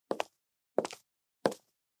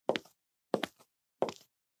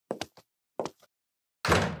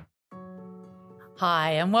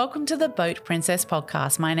Hi, and welcome to the Boat Princess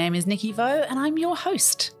podcast. My name is Nicky Vaux, and I'm your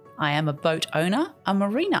host. I am a boat owner, a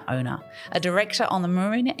marina owner, a director on the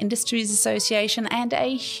Marina Industries Association, and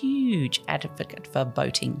a huge advocate for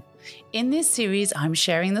boating. In this series, I'm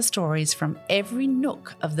sharing the stories from every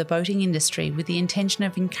nook of the boating industry with the intention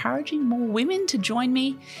of encouraging more women to join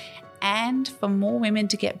me and for more women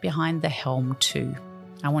to get behind the helm too.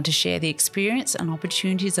 I want to share the experience and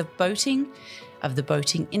opportunities of boating, of the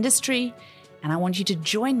boating industry, and I want you to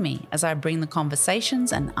join me as I bring the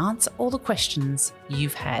conversations and answer all the questions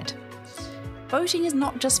you've had. Boating is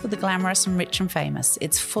not just for the glamorous and rich and famous.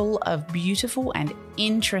 It's full of beautiful and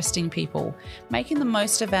interesting people making the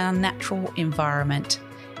most of our natural environment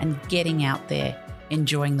and getting out there,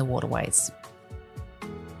 enjoying the waterways.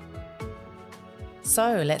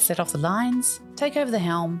 So let's set off the lines, take over the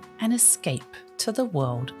helm, and escape to the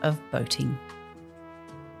world of boating.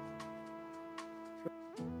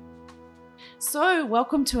 So,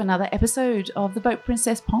 welcome to another episode of the Boat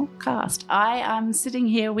Princess podcast. I am sitting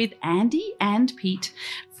here with Andy and Pete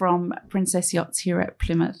from Princess Yachts here at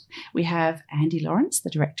Plymouth. We have Andy Lawrence,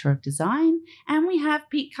 the Director of Design, and we have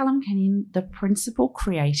Pete Cullum-Kenyon, the Principal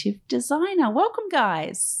Creative Designer. Welcome,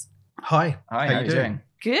 guys. Hi. Hi, how are you doing?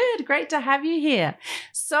 Good, great to have you here.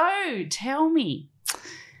 So, tell me,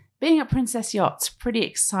 being at Princess Yachts, pretty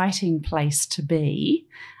exciting place to be.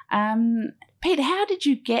 Pete, how did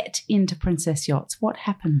you get into Princess Yachts? What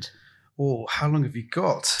happened? Oh, how long have you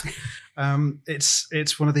got?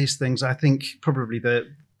 It's one of these things. I think probably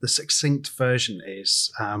the succinct version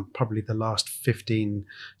is probably the last 15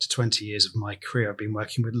 to 20 years of my career. I've been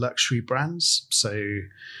working with luxury brands, so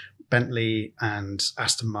Bentley and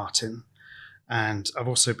Aston Martin. And I've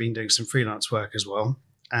also been doing some freelance work as well.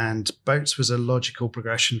 And boats was a logical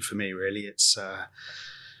progression for me, really. It's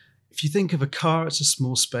if you think of a car, it's a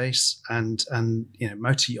small space, and you know,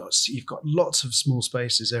 motor yachts, you've got lots of small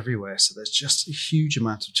spaces everywhere. So there's just a huge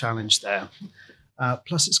amount of challenge there.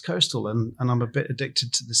 Plus it's coastal, and I'm a bit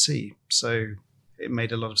addicted to the sea. So it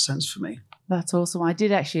made a lot of sense for me. That's awesome. I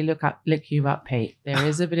did actually look you up, Pete. There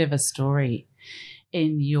is a bit of a story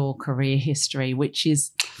in your career history, which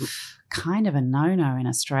is kind of a no-no in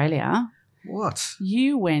Australia. What?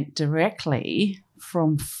 You went directly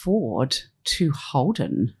from Ford to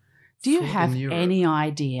Holden. Do you have any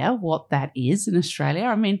idea what that is in Australia?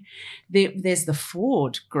 I mean, there's the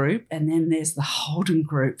Ford group and then there's the Holden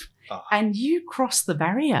group. Oh. And you cross the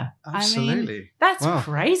barrier. Absolutely. I mean, that's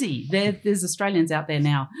crazy. There's Australians out there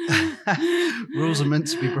now. Rules are meant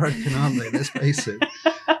to be broken, aren't they? Let's face it.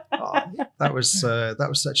 That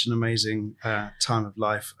was such an amazing time of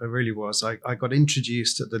life. It really was. I got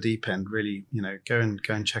introduced at the deep end. Really, you know, go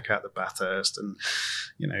and check out the Bathurst, and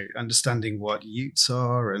you know, understanding what utes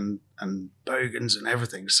are and bogans and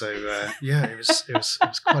everything. So it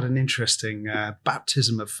was quite an interesting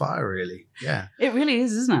baptism of fire, really. Yeah, it really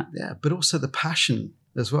is, isn't it? Yeah, but also the passion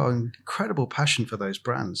as well. Incredible passion for those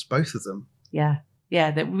brands, both of them. Yeah.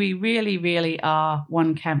 Yeah, that we really, really are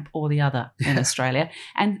one camp or the other in Australia.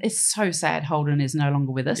 And it's so sad Holden is no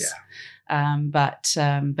longer with us. Yeah.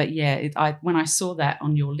 But yeah, when I saw that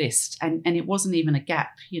on your list, and it wasn't even a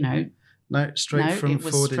gap, you know. No, straight from Ford in Europe. It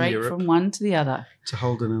was straight from one to the other. To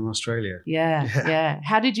Holden in Australia. Yeah.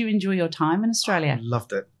 How did you enjoy your time in Australia? I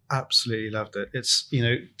loved it. Absolutely loved it. It's, you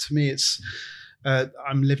know, to me it's...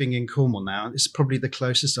 I'm living in Cornwall now. It's probably the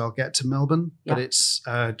closest I'll get to Melbourne, but it's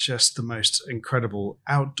just the most incredible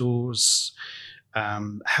outdoors,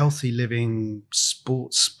 healthy living,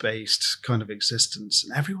 sports-based kind of existence.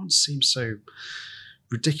 And everyone seems so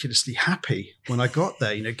ridiculously happy when I got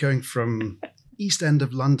there, you know, going from East End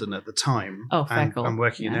of London at the time. I'm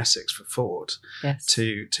working in Essex for Ford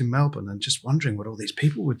to Melbourne, and just wondering what all these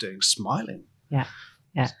people were doing, smiling. Yeah.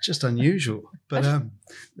 Yeah. It's just unusual, but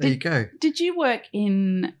there you go. Did you work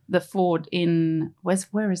in the Ford in,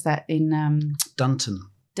 where is that? In Dunton.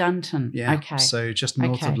 Dunton, yeah. Okay. So just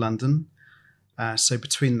north of London. So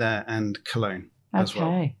between there and Cologne as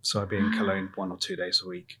well. So I'd be in Cologne 1 or 2 days a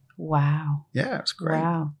week. Wow. Yeah, it's great.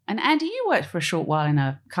 Wow. And Andy, you worked for a short while in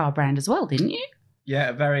a car brand as well, didn't you? Yeah,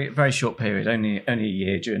 a very, very short period, only a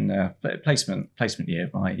year during the placement year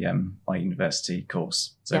of my university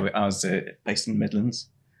course. So I was based in the Midlands,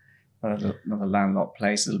 another landlocked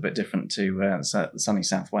place, a little bit different to the sunny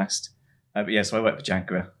southwest. But yeah, so I worked for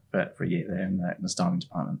Jaguar for a year there in the styling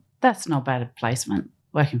department. That's not bad a placement,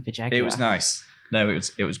 working for Jaguar. It was nice. No,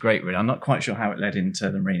 it was great, really. I'm not quite sure how it led into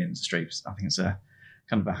the marine industry. I think it's a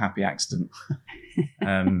kind of a happy accident.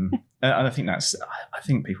 And I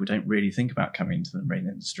think people don't really think about coming into the marine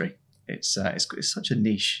industry. It's such a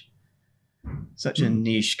niche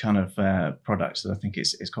kind of product that I think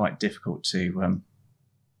it's quite difficult to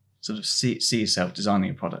sort of see yourself designing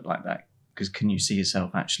a product like that? Because can you see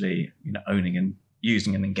yourself actually, owning and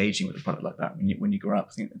using and engaging with a product like that when you grow up?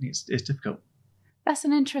 I think it's difficult. That's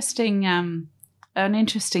an interesting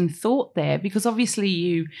thought there, because obviously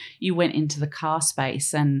you went into the car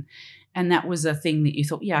space and that was a thing that you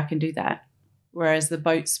thought, yeah, I can do that. Whereas the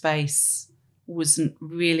boat space wasn't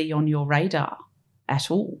really on your radar at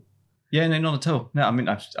all. Yeah, no, not at all. No, I mean,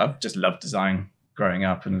 I've just loved design growing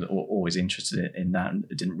up and always interested in that, and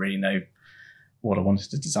didn't really know what I wanted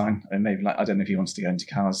to design. And maybe I don't know if you wanted to go into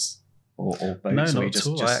cars or boats. No, not or at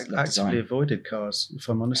all. I actively avoided cars, if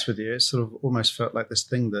I'm honest with you. It sort of almost felt like this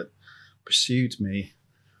thing that pursued me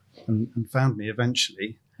and found me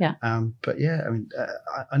eventually. Yeah. But yeah, I mean,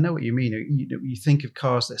 I know what you mean. You think of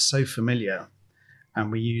cars, they're so familiar. And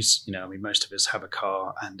we use, most of us have a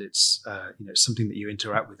car, and it's, something that you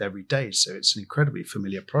interact with every day. So it's an incredibly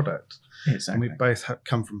familiar product. Exactly. And we both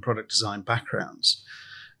come from product design backgrounds.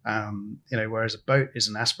 Whereas a boat is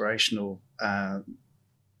an aspirational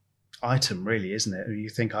item, really, isn't it? You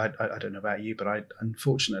think, I don't know about you, but I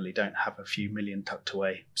unfortunately don't have a few million tucked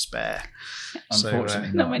away spare.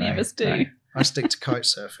 Unfortunately, not many of us do. No. I stick to kite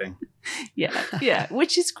surfing. Yeah,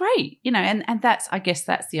 which is great, and that's, I guess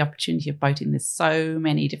that's the opportunity of boating. There's so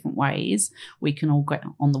many different ways we can all get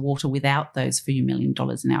on the water without those few $1 million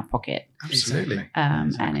in our pocket. Absolutely.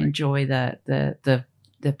 And enjoy the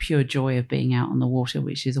pure joy of being out on the water,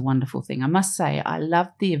 which is a wonderful thing. I must say, I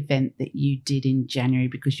loved the event that you did in January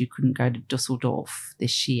because you couldn't go to Dusseldorf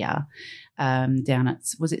this year. Down at,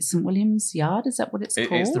 was it St William's Yard? Is that what it's called?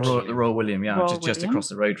 It's the Royal William Yard, Royal just William. across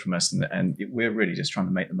the road from us. And we're really just trying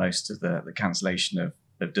to make the most of the cancellation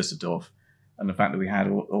of Dusseldorf, and the fact that we had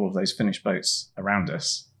all of those finished boats around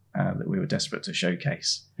us that we were desperate to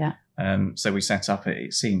showcase. Yeah. So we set up,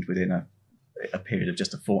 it seemed within a period of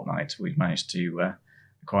just a fortnight, we'd managed to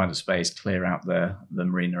acquire the space, clear out the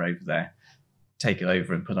marina over there, take it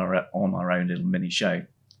over and put on our own little mini show,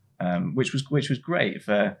 which was great.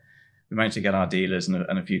 We managed to get our dealers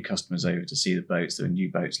and a few customers over to see the boats. There were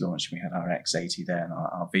new boats launched. We had our X80 there and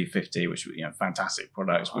our V50, which were fantastic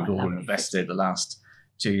products. We've all invested the last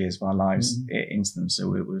 2 years of our lives into them, so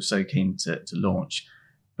we were so keen to launch.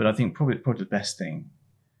 But I think probably the best thing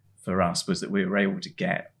for us was that we were able to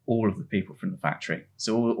get all of the people from the factory.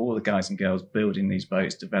 So all the guys and girls building these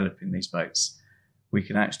boats, developing these boats, we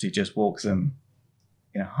could actually just walk them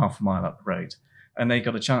half a mile up the road, and they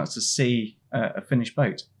got a chance to see a finished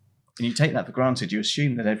boat. And you take that for granted. You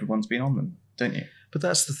assume that everyone's been on them, don't you? But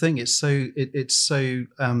that's the thing. It's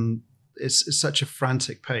such a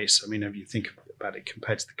frantic pace. I mean, if you think about it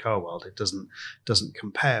compared to the car world, it doesn't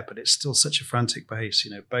compare. But it's still such a frantic pace.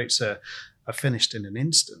 Boats are finished in an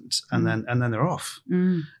instant, and then they're off.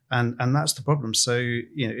 And that's the problem. So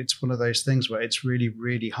it's one of those things where it's really,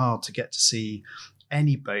 really hard to get to see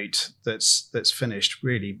any boat that's finished.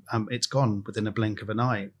 Really, it's gone within a blink of an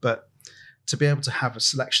eye. But to be able to have a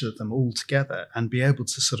selection of them all together and be able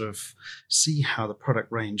to sort of see how the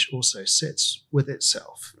product range also sits with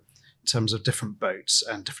itself in terms of different boats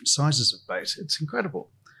and different sizes of boat, it's incredible.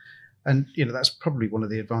 And that's probably one of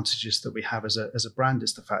the advantages that we have as a brand,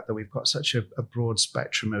 is the fact that we've got such a broad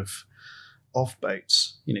spectrum of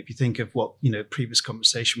boats. If you think of what previous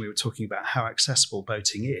conversation we were talking about how accessible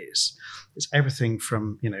boating is, it's everything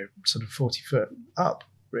from sort of 40 foot up,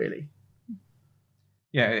 really.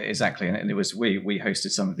 Yeah, exactly. And it was we hosted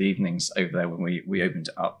some of the evenings over there when we opened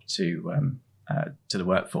it up to the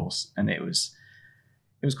workforce, and it was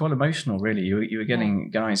quite emotional, really. You were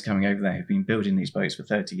getting guys coming over there who've been building these boats for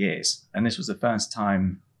 30 years, and this was the first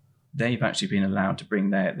time they've actually been allowed to bring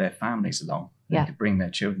their families along. They could bring their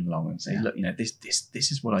children along and say, look,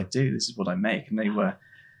 this is what I do, this is what I make, and they were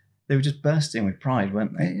just bursting with pride,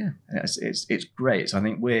 weren't they? Yeah. It's great. So I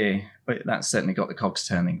think that's certainly got the cogs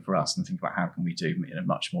turning for us, and think about how can we do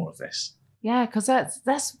much more of this. Yeah, because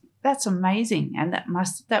that's amazing, and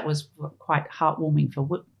that was quite heartwarming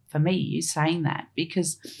for me, you saying that,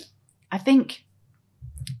 because I think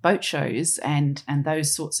boat shows and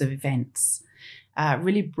those sorts of events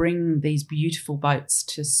really bring these beautiful boats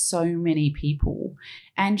to so many people.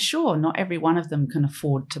 And sure, not every one of them can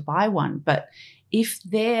afford to buy one, but if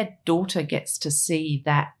their daughter gets to see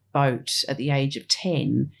that boat at the age of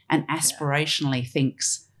 10 and aspirationally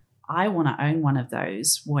thinks, I want to own one of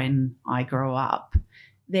those when I grow up,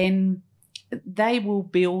 then they will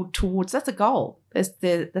build towards, that's a goal. That's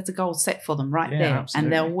a goal set for them there. Absolutely.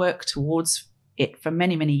 And they'll work towards it for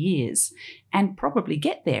many, many years and probably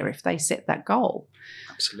get there if they set that goal.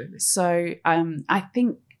 Absolutely. So I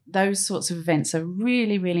think those sorts of events are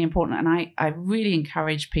really, really important. And I really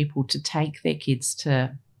encourage people to take their kids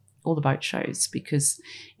to all the boat shows, because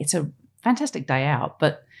it's a fantastic day out,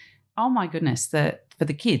 but Oh my goodness, for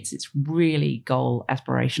the kids, it's really goal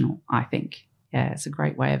aspirational, I think. Yeah, it's a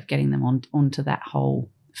great way of getting them onto that whole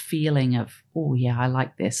feeling of, oh yeah, I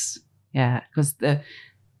like this. Yeah, because the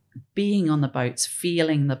being on the boats,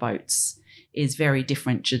 feeling the boats is very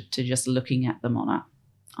different to just looking at them on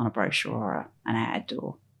a brochure or an ad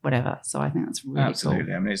or whatever. So I think that's really absolutely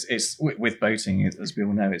cool. I mean, it's with boating, as we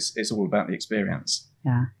all know, it's all about the experience.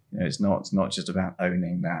 Yeah. It's not just about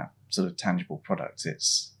owning that sort of tangible product.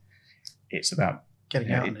 It's about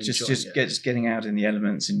Getting out and just getting out in the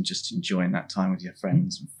elements and just enjoying that time with your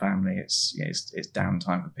friends and family. It's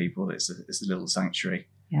downtime for people. It's a little sanctuary.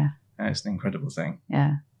 Yeah. It's an incredible thing.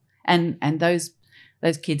 Yeah. And those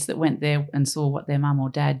kids that went there and saw what their mum or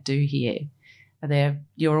dad do here,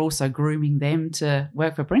 you're also grooming them to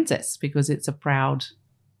work for Princess because it's a proud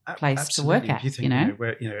place Absolutely. to work at. You think,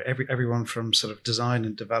 where everyone from sort of design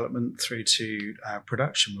and development through to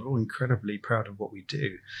production, we're all incredibly proud of what we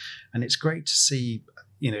do, and it's great to see.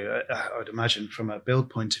 I'd imagine from a build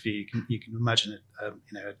point of view, you can imagine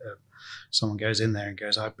someone goes in there and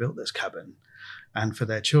goes, "I built this cabin," and for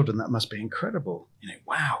their children, that must be incredible.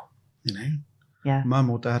 Wow. Yeah. Mum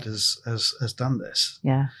or dad has done this.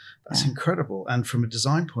 Yeah. That's incredible. And from a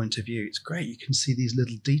design point of view, it's great. You can see these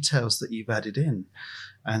little details that you've added in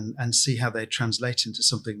and see how they translate into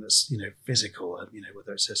something that's, physical,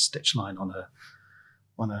 whether it's a stitch line on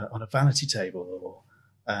a vanity table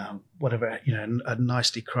or whatever, a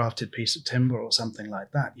nicely crafted piece of timber or something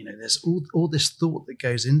like that. There's all this thought that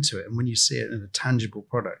goes into it. And when you see it in a tangible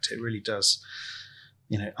product, it really does,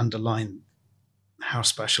 underline how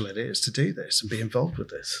special it is to do this and be involved with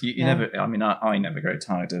this. I never grow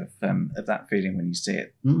tired of that feeling when you see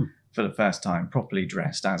it for the first time, properly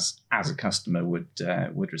dressed as a customer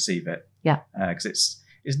would receive it. Yeah, because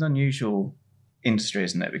it's an unusual industry,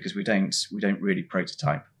 isn't it? Because we don't really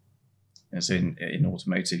prototype. So in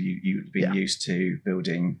automotive, you'd be used to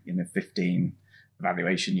building 15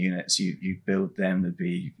 evaluation units. You build them. There'd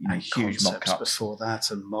be huge mock-ups before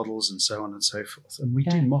that, and models, and so on and so forth. And we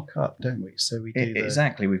do mock-up, don't we? So we do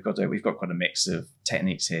exactly. We've got quite a mix of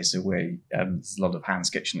techniques here. So there's a lot of hand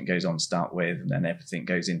sketching that goes on to start with, and then everything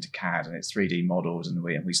goes into CAD, and it's 3D models, and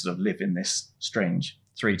we sort of live in this strange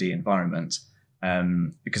 3D environment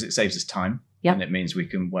because it saves us time. Yep. And it means we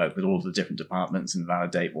can work with all the different departments and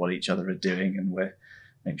validate what each other are doing, and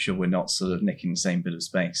make sure we're not sort of nicking the same bit of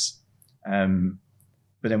space.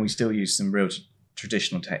 But then we still use some real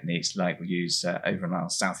traditional techniques, like we use over on our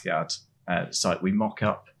South Yard site. We mock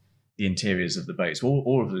up the interiors of the boats,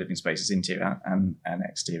 all of the living spaces, interior and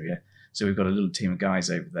exterior. So we've got a little team of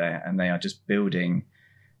guys over there, and they are just building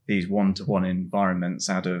these one-to-one environments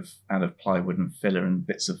out of plywood and filler and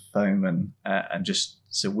bits of foam, and just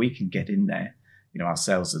so we can get in there. Our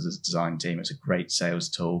sales as a design team, it's a great sales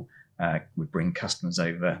tool. We bring customers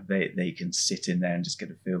over; they can sit in there and just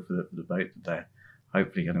get a feel for the boat that they're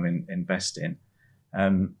hopefully going to invest in.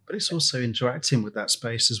 But it's also interacting with that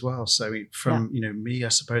space as well. So me, I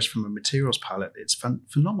suppose, from a materials palette, it's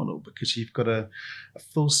phenomenal because you've got a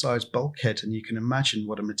full-size bulkhead, and you can imagine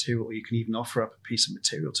what a material, you can even offer up a piece of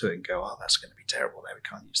material to it and go, oh, that's going to be terrible there, we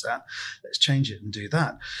can't use that, let's change it and do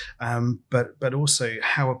that. But also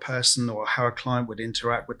how a person or how a client would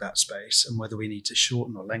interact with that space, and whether we need to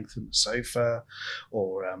shorten or lengthen the sofa,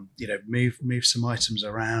 or move some items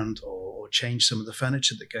around, or change some of the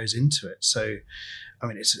furniture that goes into it. So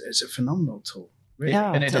it's a phenomenal tool, really.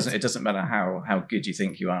 Yeah, and it doesn't matter how good you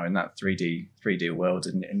think you are in that 3D world,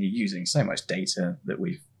 and you're using so much data that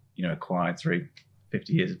we've acquired through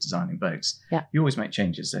 50 years of designing boats. Yeah. You always make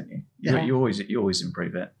changes, don't you? You always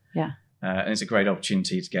improve it. Yeah. And it's a great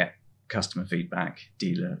opportunity to get customer feedback,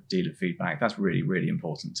 dealer feedback. That's really, really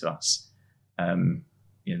important to us. They're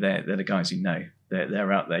the guys who know.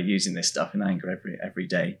 They're out there using this stuff in anger every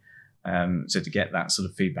day. So to get that sort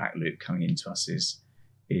of feedback loop coming into us is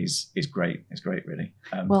great. It's great, really.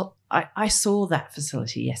 Well, I saw that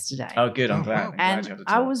facility yesterday. Oh, good. I'm glad. And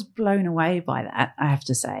I was blown away by that, I have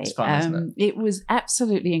to say. It's fun, isn't it was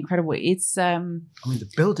absolutely incredible. It's the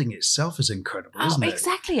building itself is incredible, isn't it?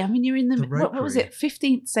 Exactly. I mean, you're in the what was it,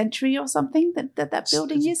 15th century or something that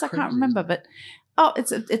building is? I can't remember, but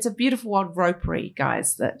it's a beautiful old ropery,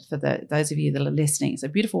 guys. That for those of you that are listening, it's a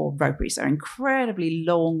beautiful old ropery. So incredibly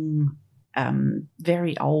long,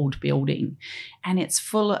 very old building, and it's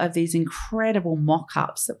full of these incredible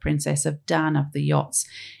mock-ups that Princess have done of the yachts.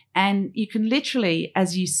 And you can literally,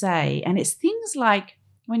 as you say, and it's things like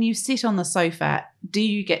when you sit on the sofa, do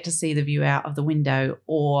you get to see the view out of the window,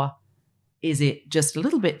 or is it just a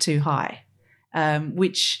little bit too high?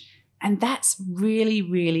 And that's really,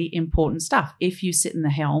 really important stuff. If you sit in the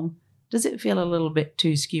helm, Does it feel a little bit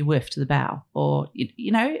too skew-whiff to the bow? Or,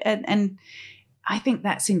 you know, and I think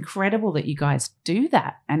that's incredible that you guys do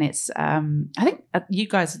that. And it's, I think you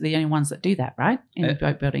guys are the only ones that do that, right? In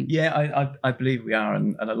boat building. Yeah, I believe we are.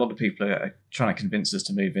 And a lot of people are trying to convince us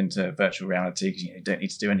to move into virtual reality because you don't need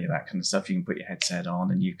to do any of that kind of stuff. You can put your headset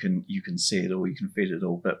on and you can see it all, you can feel it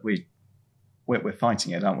all. But we're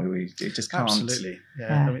fighting it, aren't we? We just can't. Absolutely.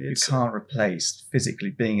 Yeah. I mean, you can't replace physically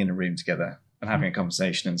being in a room together and having a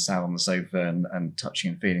conversation and sat on the sofa and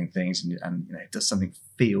touching and feeling things and you know, does something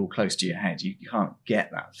feel close to your head? You can't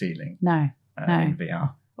get that feeling. No. In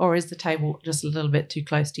VR. Or is the table just a little bit too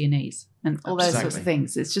close to your knees? And all those sorts of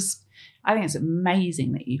things. It's just, I think it's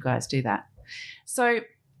amazing that you guys do that. So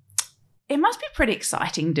it must be pretty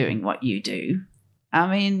exciting doing what you do. I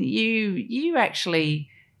mean, you actually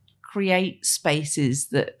create spaces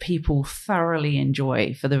that people thoroughly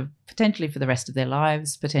enjoy potentially for the rest of their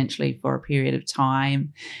lives, potentially for a period of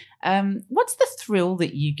time. What's the thrill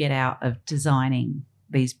that you get out of designing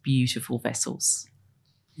these beautiful vessels?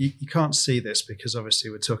 You can't see this because obviously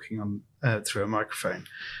we're talking on through a microphone,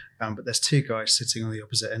 but there's two guys sitting on the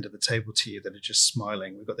opposite end of the table to you that are just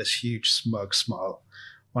smiling. We've got this huge smug smile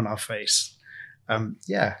on our face.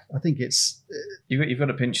 I think it's you've got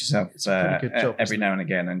to pinch yourself every now and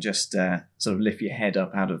again and just sort of lift your head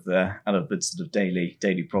up out of the sort of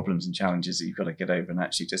daily problems and challenges that you've got to get over and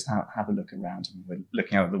actually just have a look around. And we're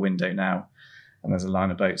looking out of the window now, and there's a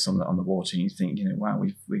line of boats on the water, and you think, you know, wow,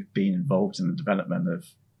 we've been involved in the development of,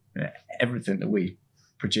 you know, everything that we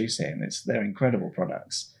produce here, and they're incredible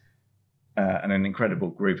products. And an incredible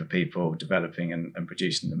group of people developing and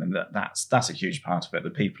producing them, and that's a huge part of it. The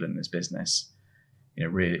people in this business, you know,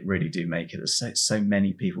 really do make it. There's so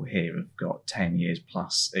many people here who've got 10 years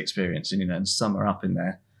plus experience, and you know, and some are up in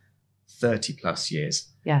their 30 plus years.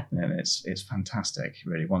 Yeah, and it's fantastic,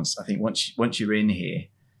 really. Once you're in here,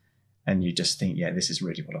 and you just think, yeah, this is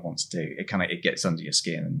really what I want to do. It gets under your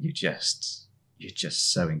skin, and you're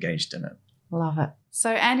just so engaged in it. Love it.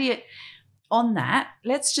 So, Andy, on that,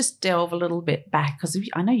 let's just delve a little bit back, because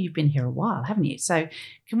I know you've been here a while, haven't you? So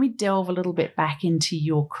can we delve a little bit back into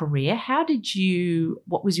your career?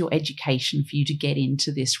 What was your education for you to get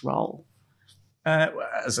into this role?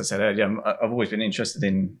 As I said earlier, I've always been interested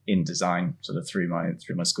in design sort of through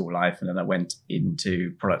my school life. And then I went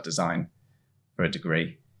into product design for a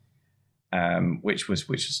degree, which was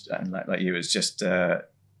like you, was just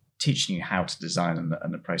teaching you how to design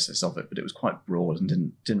and the process of it, but it was quite broad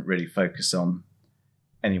and didn't really focus on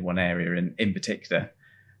any one area in particular.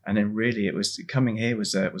 And then really it was coming here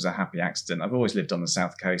was a happy accident. I've always lived on the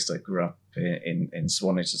south coast. I grew up in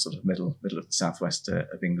Swanage, the sort of middle of the southwest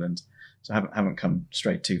of England, so I haven't come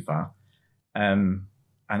straight too far. And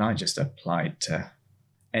I just applied to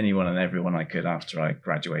anyone and everyone I could after I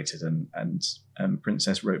graduated, and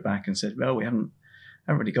Princess wrote back and said, well, we haven't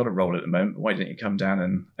really got a role at the moment. Why don't you come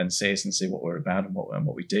down and see us and see what we're about and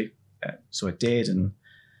what we do? So I did, and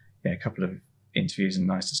a couple of interviews and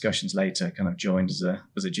nice discussions later, kind of joined as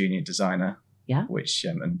a junior designer. Yeah. Which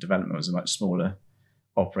and development was a much smaller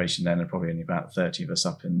operation then, and probably only about 30 of us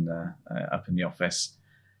up in the office.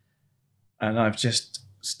 And I've just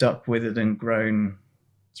stuck with it and grown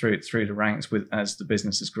through the ranks as the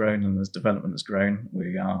business has grown and as development has grown.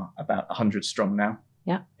 We are about 100 strong now.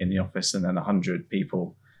 Yeah. In the office, and then 100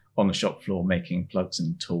 people on the shop floor making plugs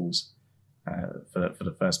and tools for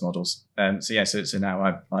the first models. So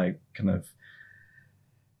now I kind of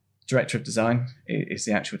director of design is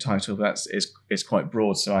the actual title. It's quite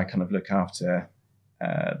broad. So I kind of look after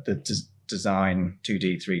the design,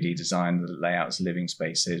 2D, 3D design, the layouts, living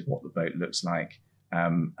spaces, what the boat looks like,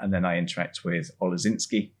 and then I interact with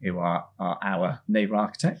Olesinski, who are our naval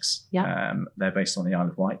architects. Yeah. They're based on the Isle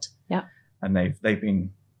of Wight. Yeah. And they've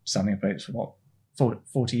been selling boats for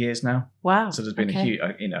 40 years now. Wow! So there's been a huge,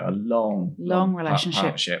 a long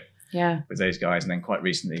partnership. Yeah. With those guys, and then quite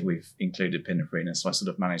recently we've included Pininfarina. So I sort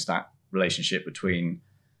of managed that relationship between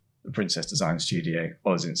the Princess Design Studio,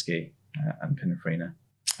 Olesinski, and Pininfarina.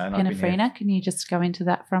 Pininfarina, can you just go into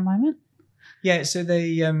that for a moment? Yeah. So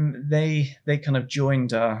they kind of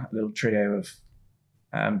joined a little trio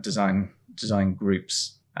of design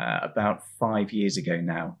groups about 5 years ago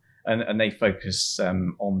now. And they focus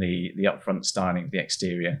on the upfront styling of the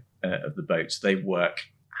exterior of the boat. So they work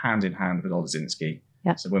hand in hand with Olesinski.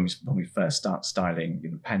 Yeah. So when we first start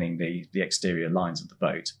styling, penning the exterior lines of the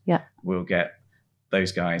boat, we'll get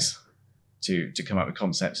those guys to come up with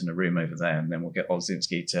concepts in a room over there, and then we'll get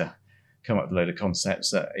Olesinski to come up with a load of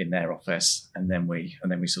concepts in their office, and then we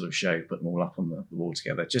sort of put them all up on the wall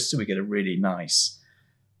together, just so we get a really nice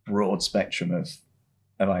broad spectrum of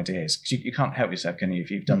ideas. Because you can't help yourself, can you?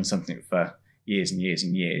 If you've done something for years and years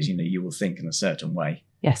and years, you will think in a certain way.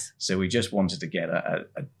 Yes. So we just wanted to get a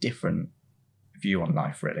different view on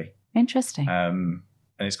life, really. Interesting. And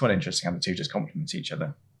it's quite interesting how the two just complement each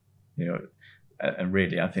other. And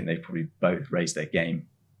really, I think they've probably both raised their game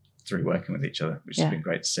through working with each other, which has been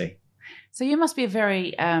great to see. So you must be a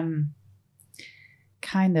very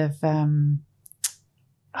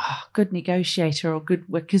good negotiator or good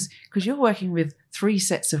work, because you're working with 3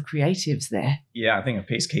 sets of creatives there. Yeah, I think a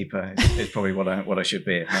peacekeeper is probably what I should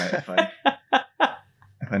be if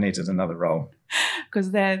I needed another role.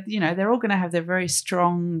 Because they're all going to have their very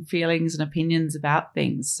strong feelings and opinions about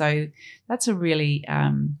things. So that's a really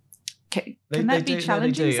can that be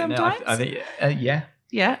challenging sometimes? No, I think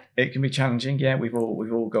yeah, it can be challenging. Yeah, we've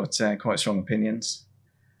all got quite strong opinions.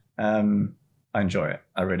 I enjoy it.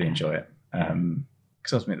 I really enjoy it.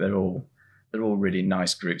 Because ultimately they're all really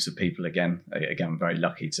nice groups of people. Again, I'm very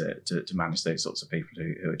lucky to manage those sorts of people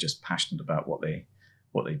who are just passionate about what they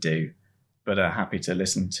do, but are happy to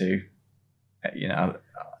listen to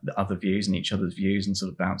the other views and each other's views and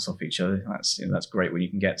sort of bounce off each other. That's great when you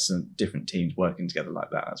can get some different teams working together like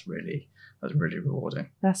that. That's really rewarding.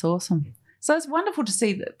 That's awesome. So it's wonderful to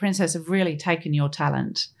see that Princess have really taken your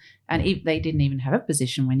talent, and they didn't even have a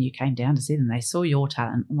position when you came down to see them. They saw your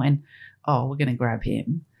talent and went, oh, we're going to grab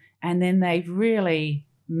him. And then they've really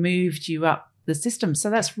moved you up the system. So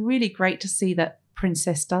that's really great to see that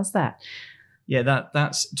Princess does that. Yeah,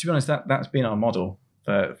 that's to be honest, that's been our model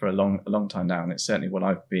for a long time now, and it's certainly what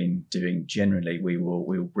I've been doing. Generally, we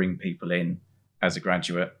will bring people in as a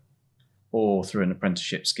graduate or through an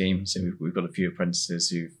apprenticeship scheme. So we've got a few apprentices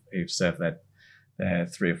who've served their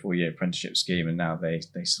 3 or 4 year apprenticeship scheme, and now they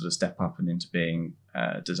sort of step up and into being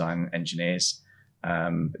design engineers.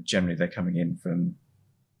 But generally, they're coming in from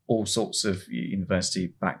all sorts of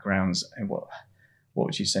university backgrounds. And what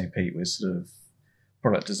would you say, Pete, was sort of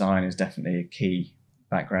product design is definitely a key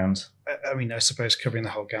background? I mean, I suppose covering the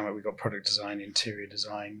whole gamut, we've got product design, interior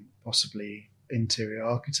design, possibly interior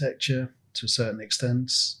architecture to a certain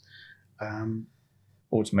extent.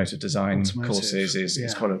 Automotive design courses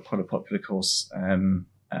is quite a popular course, and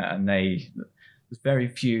there's very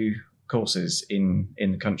few courses in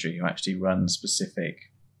the country who actually run specific,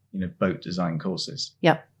 boat design courses.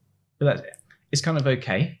 Yep. But it's kind of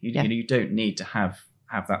okay. You don't need to have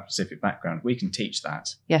that specific background. We can teach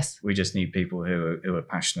that. Yes. We just need people who are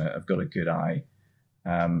passionate, have got a good eye,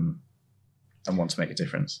 and want to make a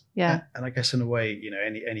difference. Yeah. And I guess in a way,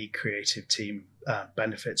 any creative team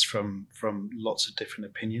benefits from lots of different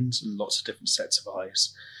opinions and lots of different sets of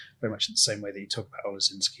eyes. Very much in the same way that you talk about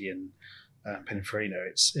Olazinski and Pininfarina,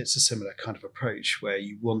 it's a similar kind of approach where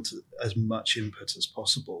you want as much input as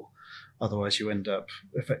possible. Otherwise, you end up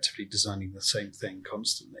effectively designing the same thing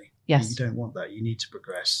constantly. Yes. And you don't want that. You need to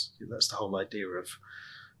progress. That's the whole idea of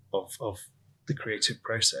the creative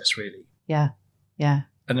process, really. Yeah. Yeah.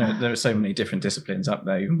 And there are so many different disciplines up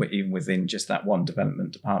there, even within just that one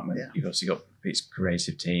development department. Yeah. You've obviously got Pete's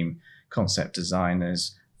creative team, concept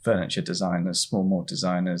designers, furniture designers, small mold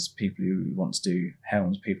designers, people who want to do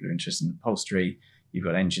helms, people who are interested in upholstery. You've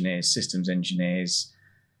got engineers, systems engineers,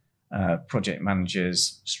 project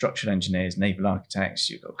managers, structural engineers, naval architects.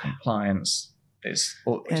 You've got compliance. There's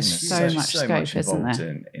so much scope, isn't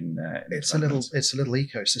there? It's a little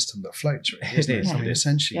ecosystem that floats. Really, isn't it? I mean,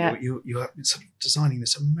 essentially, you're sort of designing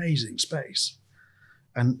this amazing space,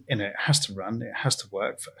 and it has to run, it has to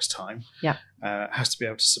work first time. Yeah, it has to be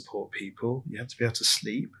able to support people. You have to be able to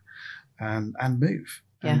sleep and move.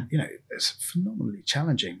 Yeah, and, it's phenomenally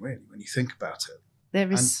challenging, really, when you think about it.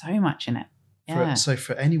 There is so much in it. Yeah. So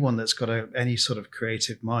for anyone that's got any sort of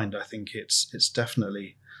creative mind, I think it's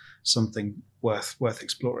definitely something worth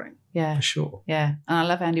exploring. Yeah, for sure. Yeah, and I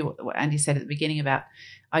love what Andy said at the beginning about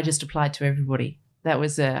I just applied to everybody. That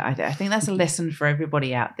was I think that's a lesson for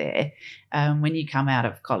everybody out there. When you come out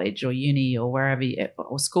of college or uni or wherever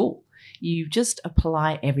or school, you just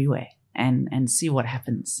apply everywhere and see what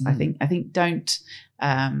happens. I think don't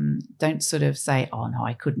sort of say, oh no,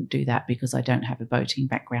 I couldn't do that because I don't have a boating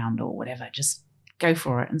background or whatever. Just go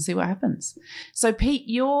for it and see what happens. So Pete,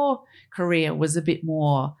 your career was a bit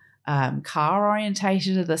more car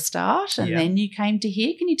orientated at the start, and then you came to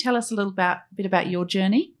here. Can you tell us a bit about your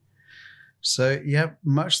journey? So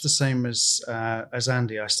much the same as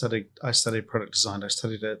Andy. I studied product design. I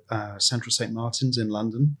studied at Central St Martin's in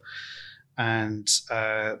London, and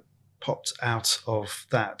popped out of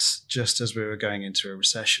that just as we were going into a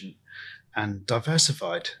recession, and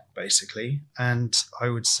diversified basically. And I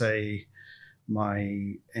would say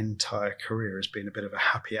my entire career has been a bit of a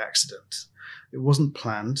happy accident. It wasn't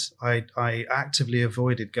planned. I actively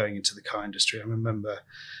avoided going into the car industry. I remember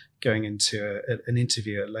going into an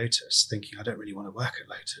interview at Lotus thinking I don't really want to work at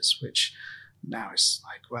Lotus, which now is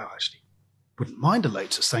like, wow, actually wouldn't mind a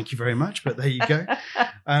Lotus, thank you very much, but there you go.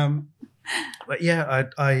 But yeah,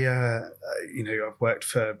 I've worked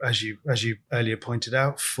for, as you earlier pointed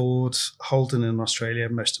out, Ford, Holden in Australia,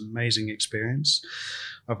 most amazing experience.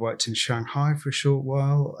 I've worked in Shanghai for a short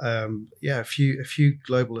while. A few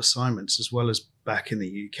global assignments as well as back in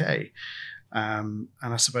the UK. And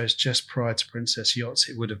I suppose just prior to Princess Yachts,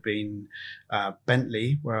 it would have been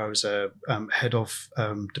Bentley, where I was a head of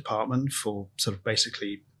department for sort of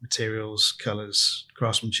basically materials, colours,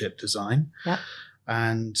 craftsmanship, design. Yeah.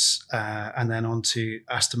 And then on to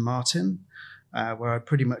Aston Martin, where I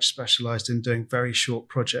pretty much specialised in doing very short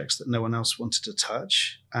projects that no one else wanted to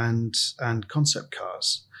touch, and concept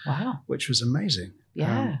cars. Wow, which was amazing.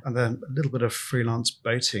 Yeah, and then a little bit of freelance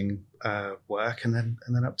boating work, and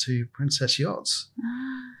then up to Princess Yachts.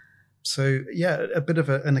 So yeah, a bit of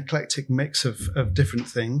an eclectic mix of different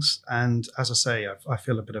things. And as I say, I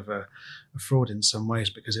feel a bit of a fraud in some ways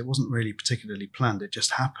because it wasn't really particularly planned. It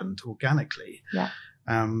just happened organically. Yeah.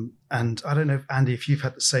 And I don't know, Andy, if you've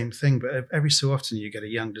had the same thing, but every so often you get a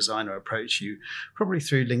young designer approach you, probably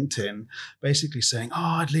through LinkedIn, basically saying,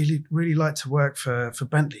 "Oh, I'd really like to work for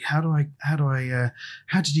Bentley. How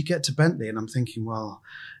did you get to Bentley?" And I'm thinking, well,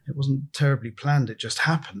 it wasn't terribly planned. It just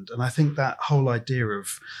happened. And I think that whole idea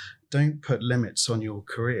of don't put limits on your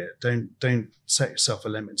career. Don't set yourself a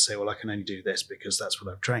limit and say, well, I can only do this because that's what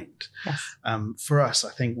I've trained. Yes. For us,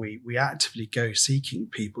 I think we actively go seeking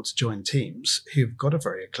people to join teams who've got a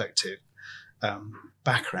very eclectic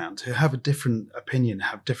background, who have a different opinion,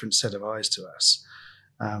 have a different set of eyes to us.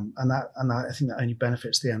 And I think that only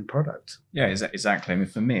benefits the end product. Yeah, exactly. I mean,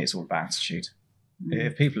 for me, it's all about attitude.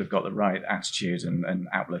 If people have got the right attitude and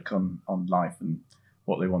outlook on life and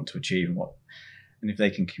what they want to achieve and if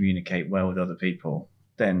they can communicate well with other people,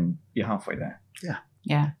 then you're halfway there. Yeah.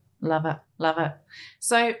 Yeah. Love it.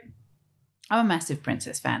 So I'm a massive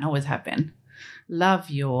Princess fan, always have been.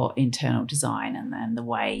 Love your internal design and then the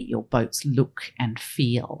way your boats look and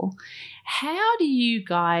feel. How do you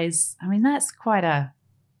guys, I mean, that's quite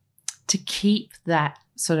to keep that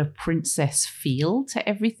sort of princess feel to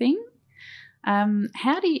everything.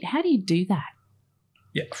 How do you do that?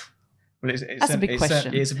 Yeah. Well, that's a big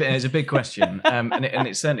question. It's a big question, and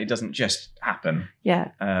it certainly doesn't just happen.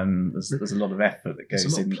 Yeah. There's a lot of effort that goes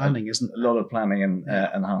in. There's a lot of planning, isn't there? A lot of planning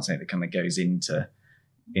and heartache that kind of goes into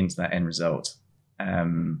that end result. I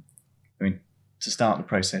mean, to start the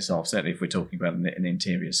process off, certainly if we're talking about an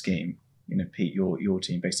interior scheme, Pete, your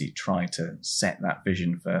team basically try to set that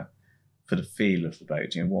vision for the feel of the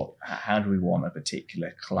boat. How do we want a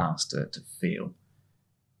particular class to feel?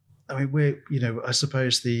 I mean, I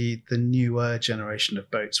suppose the newer generation of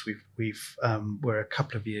boats, we're a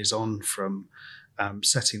couple of years on from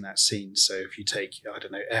setting that scene. So if you take, I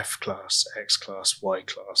don't know, F class, X class, Y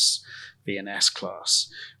class, V and S class,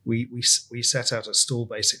 we set out a stall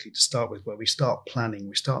basically to start with, where we start planning,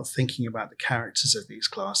 we start thinking about the characters of these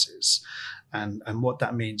classes and what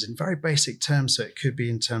that means in very basic terms. So it could be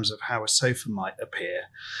in terms of how a sofa might appear,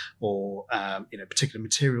 or particular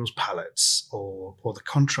materials palettes, or the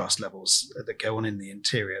contrast levels that go on in the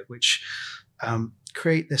interior, which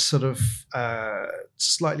create this sort of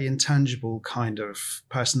slightly intangible kind of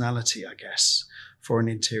personality, I guess, for an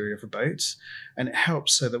interior of a boat. And it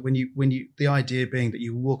helps so that when you the idea being that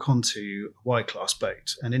you walk onto a Y class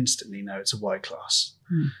boat and instantly know it's a Y class.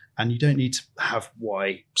 And you don't need to have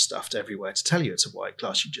Y stuffed everywhere to tell you it's a Y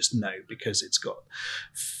class. You just know because it's got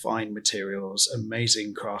fine materials,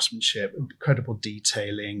 amazing craftsmanship, incredible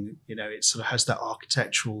detailing. It sort of has that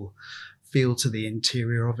architectural feel to the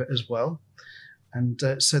interior of it as well. And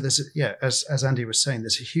so as Andy was saying,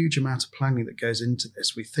 there's a huge amount of planning that goes into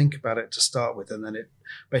this. We think about it to start with, and then it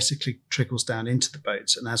basically trickles down into the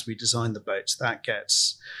boats. And as we design the boats, that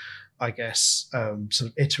gets, I guess, sort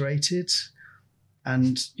of iterated.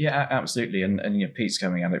 And yeah, absolutely. And Pete's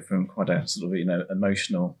coming at it from quite a sort of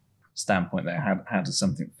emotional standpoint there. How does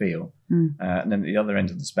something feel? And then at the other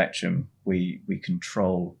end of the spectrum, we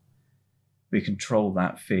control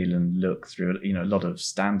that feel and look through a lot of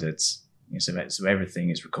standards. So everything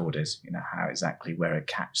is recorded, how exactly where a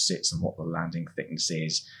catch sits and what the landing thickness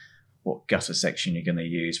is, what gutter section you're going to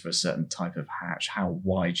use for a certain type of hatch, how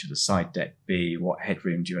wide should the side deck be, what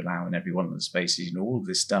headroom do you allow in every one of the spaces. All of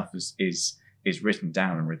this stuff is written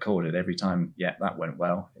down and recorded every time. Yeah, that went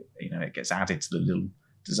well. It gets added to the little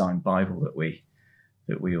design Bible that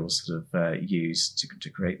we all sort of use to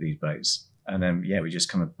create these boats. And then we just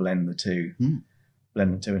kind of blend the two in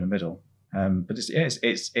the middle. But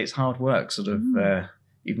it's hard work, sort of.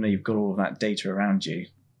 Even though you've got all of that data around you,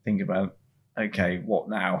 think about okay, what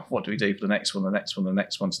now? What do we do for the next one, the next one, the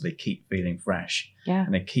next one? So they keep feeling fresh. Yeah.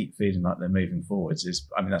 And they keep feeling like they're moving forwards.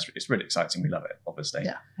 It's really exciting. We love it, obviously.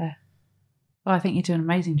 Yeah. Well, I think you do an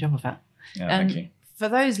amazing job of that. Yeah, thank you. For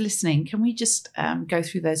those listening, can we just go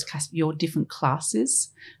through your different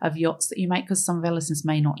classes of yachts that you make? Because some of our listeners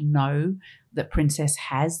may not know that Princess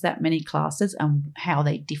has that many classes and how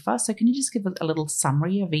they differ. So can you just give a little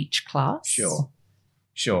summary of each class? Sure.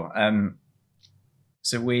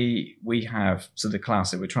 So we have the class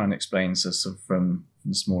that we're trying to explain. So sort of from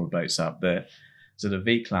the smaller boats up, the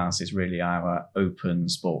V class is really our open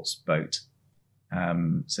sports boat.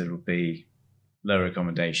 So it'll be lower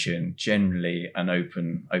accommodation, generally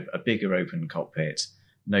a bigger open cockpit,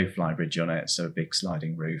 no flybridge on it, so a big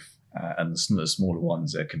sliding roof, and the smaller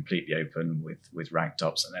ones are completely open with rag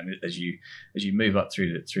tops. And then as you move up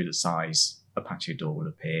through the size, a patio door will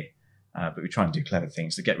appear. But we try and do clever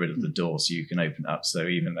things to get rid of the door so you can open it up. So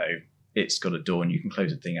even though it's got a door and you can close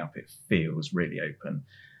the thing up, it feels really open.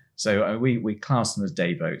 So we class them as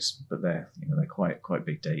day boats, but they're quite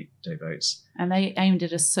big day boats. And they aimed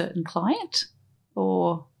at a certain client,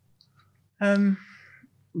 or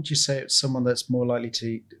would you say it's someone that's more likely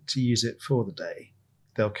to use it for the day?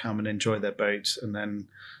 They'll come and enjoy their boat, and then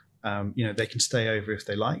they can stay over if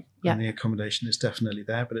they like. Yeah. And the accommodation is definitely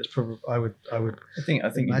there, but it's probably I think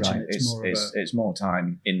you're right. It's more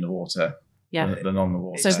time in the water. Yeah. Than on the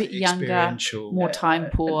water. So a bit younger, more time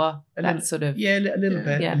poor, that sort of. Yeah, a little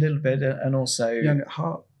bit, and also young at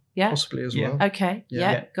heart, possibly as well. Okay,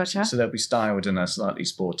 yeah, gotcha. So they'll be styled in a slightly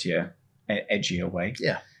sportier, edgier way.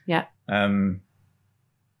 Yeah.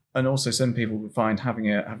 And also some people would find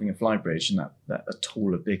having a flybridge and that a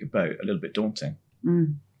taller, bigger boat a little bit daunting.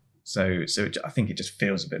 Mm. So I think it just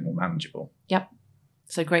feels a bit more manageable. Yep.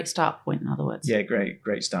 So great start point, in other words. Yeah,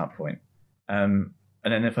 great start point.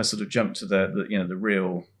 And then if I sort of jump to the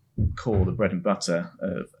real core, the bread and butter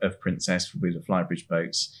of Princess would be the flybridge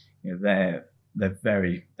boats. They're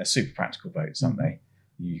super practical boats, aren't they?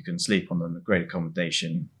 You can sleep on them, great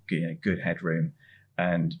accommodation, good headroom,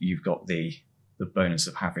 and you've got the bonus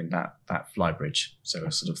of having that flybridge, so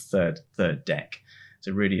a sort of third deck.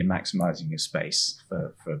 So really maximising your space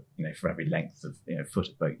for every length of foot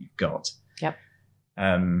of boat you've got. Yep.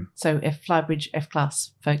 So flybridge F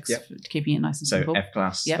class, folks, keeping it nice and simple. So F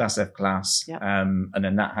class, that's F class, and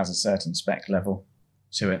then that has a certain spec level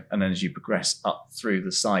to it. And then as you progress up through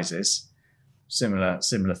the sizes, similar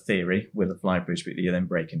theory with a flybridge, but you then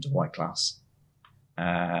break into Y class,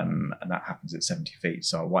 and that happens at 70 feet.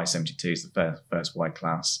 So Y72 is the first Y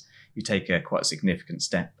class. You take quite a significant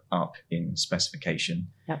step up in specification.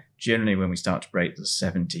 Yep. Generally, when we start to break the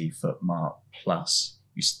 70-foot mark plus,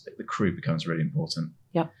 the crew becomes really important.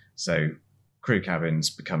 Yep. So crew cabins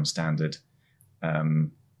become standard.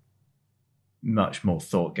 Much more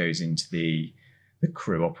thought goes into the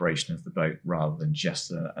crew operation of the boat rather than just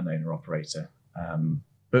an owner operator.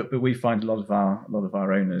 But we find a lot of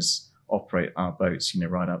our owners operate our boats,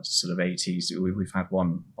 right up to sort of 80s. We've had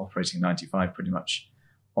one operating 95 pretty much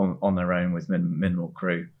on their own with minimal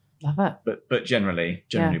crew. Love it. But generally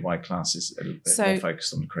Y class is a little bit more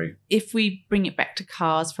focused on the crew. If we bring it back to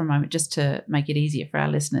cars for a moment, just to make it easier for our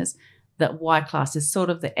listeners, that Y class is sort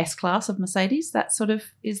of the S class of Mercedes. That sort of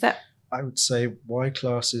is that. I would say Y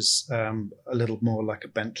class is a little more like a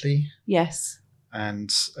Bentley. Yes.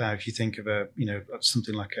 And if you think of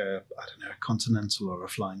something like a Continental or a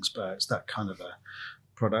Flying Spur, it's that kind of a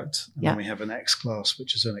product. And then we have an X class,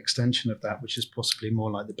 which is an extension of that, which is possibly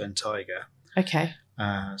more like the Bentayga. Okay.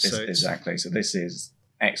 Exactly. So this is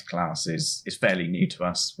X class is fairly new to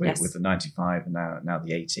us with the 95 and now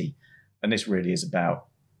the 80, and this really is about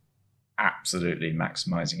absolutely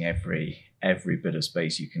maximising every bit of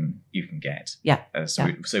space you can get. Yeah.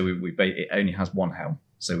 It only has one helm,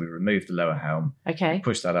 so we remove the lower helm. Okay.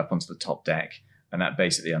 Push that up onto the top deck, and that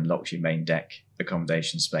basically unlocks your main deck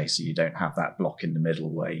accommodation space. So you don't have that block in the middle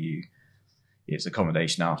where it's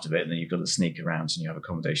accommodation after it, and then you've got to sneak around and you have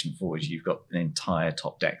accommodation forward. You've got an entire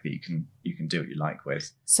top deck that you can do what you like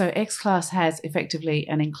with. So X class has effectively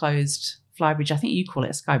an enclosed flybridge. I think you call it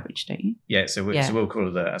a skybridge, don't you? Yeah, so we'll call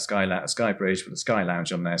it a skybridge with a sky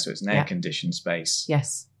lounge on there. So it's an air-conditioned space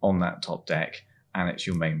on that top deck, and it's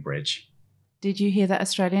your main bridge. Did you hear that,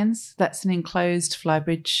 Australians? That's an enclosed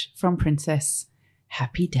flybridge from Princess.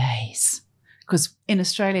 Happy days. Because in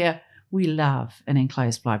Australia, we love an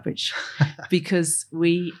enclosed flybridge because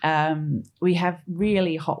we have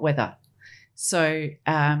really hot weather. So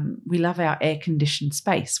we love our air-conditioned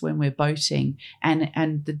space when we're boating,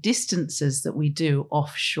 and the distances that we do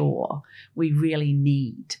offshore, we really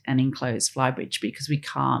need an enclosed flybridge because we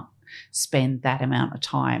can't spend that amount of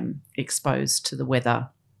time exposed to the weather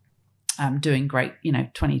doing great,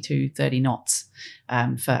 22, 30 knots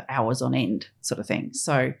for hours on end sort of thing.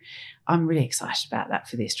 So I'm really excited about that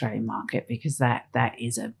for the Australian market, because that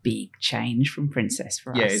is a big change from Princess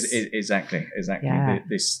for us. Yeah, exactly. Yeah.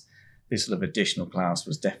 This sort of additional class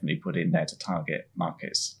was definitely put in there to target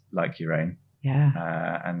markets like your own.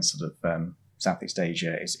 Yeah. And sort of Southeast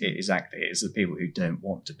Asia is the people who don't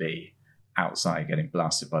want to be outside getting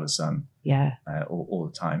blasted by the sun all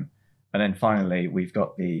the time. And then finally, we've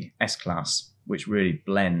got the S-Class, which really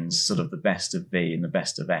blends sort of the best of V and the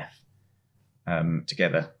best of F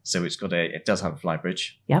together. So it does have a fly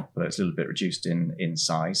bridge, but it's a little bit reduced in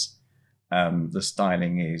size. The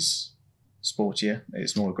styling is sportier.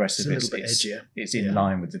 It's more aggressive. It's a little bit edgier. It's in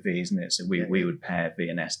line with the V, isn't it? So we would pair V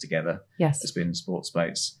and S together. Yes. As being sports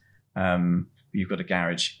boats. You've got a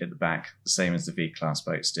garage at the back, the same as the V-Class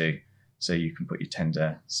boats do. So you can put your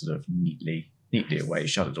tender sort of neatly away,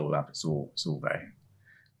 shut it all up. It's all very,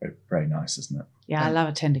 very, very nice, isn't it? Yeah, I love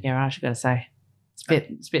a tender garage, I've got to say.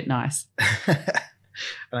 It's a bit nice.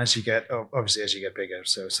 And as you get bigger,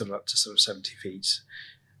 so sort of up to sort of 70 feet,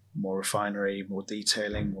 more refinery, more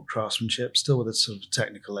detailing, more craftsmanship, still with a sort of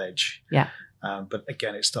technical edge. Yeah. But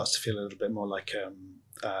again, it starts to feel a little bit more like,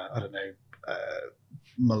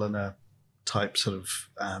 Mulliner type sort of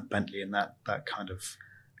Bentley in that kind of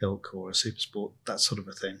ilk, or a super sport, that sort of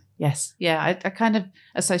a thing. Yes. Yeah, I kind of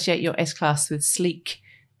associate your S-Class with sleek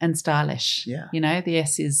and stylish. Yeah. The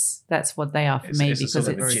S that's what they are for me, because it's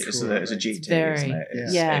a GT, very, isn't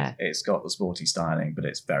it? It's got the sporty styling, but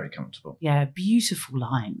it's very comfortable. Yeah, beautiful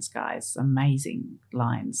lines, guys. Amazing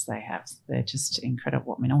lines they have. They're just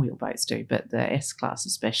incredible. I mean, all your boats do, but the S-Class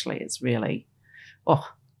especially is really,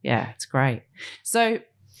 it's great. So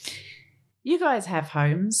you guys have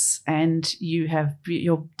homes, and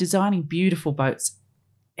you're designing beautiful boats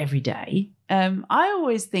every day. I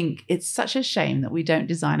always think it's such a shame that we don't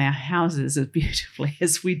design our houses as beautifully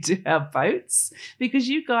as we do our boats, because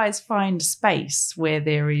you guys find space where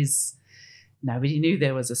there is nobody knew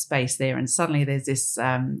there was a space there, and suddenly there's this,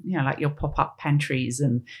 like your pop-up pantries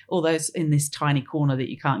and all those in this tiny corner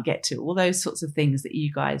that you can't get to, all those sorts of things that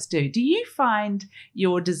you guys do. Do you find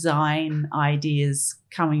your design ideas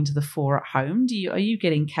coming to the fore at home? Are you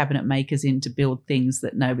getting cabinet makers in to build things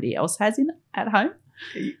that nobody else has at home?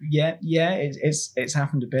 Yeah, it's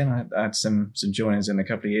happened a bit. I had some joiners in a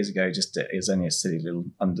couple of years ago. Just it was only a silly little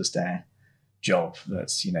understair job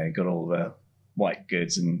that's got all the white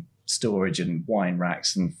goods and storage and wine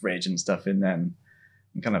racks and fridge and stuff in there, and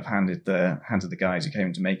kind of handed the guys who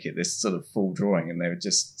came to make it this sort of full drawing, and they were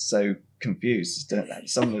just so confused.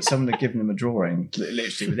 Someone had given them a drawing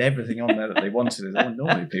literally with everything on there that they wanted. And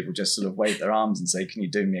normally people just sort of wave their arms and say, "Can you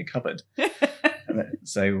do me a cupboard?"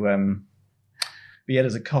 But yeah,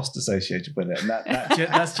 there's a cost associated with it, and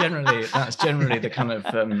that's generally the kind of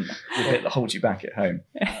the bit that holds you back at home.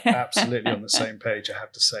 Absolutely on the same page. I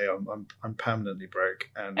have to say, I'm permanently broke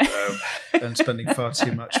and spending far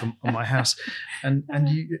too much on my house. And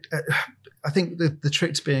I think the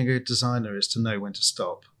trick to being a good designer is to know when to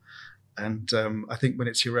stop. And I think when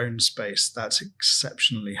it's your own space, that's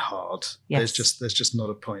exceptionally hard. Yes. There's just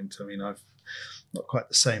not a point. I mean, I've not quite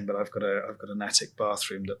the same, but I've got an attic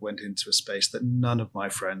bathroom that went into a space that none of my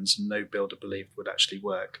friends and no builder believed would actually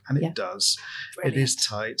work, and it does. Brilliant. It is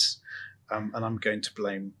tight, and I'm going to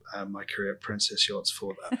blame my career at Princess Yachts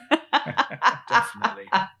for that. Definitely,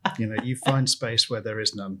 you find space where there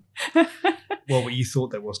is none. Well, you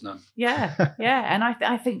thought there was none. Yeah, and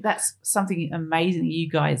I think that's something amazing you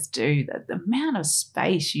guys do. That the amount of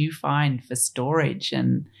space you find for storage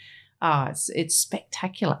and. It's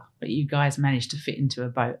spectacular that you guys managed to fit into a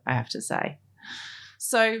boat, I have to say.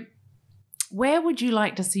 So where would you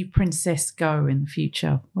like to see Princess go in the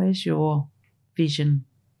future? Where's your vision?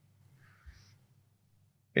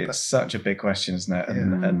 It's such a big question, isn't it?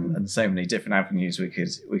 And so many different avenues we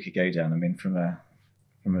could go down. I mean, from a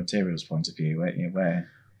materials point of view, where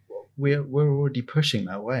we're already pushing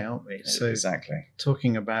that way, aren't we? So exactly.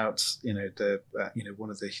 Talking about one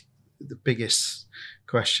of the biggest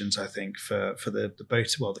questions, I think, for the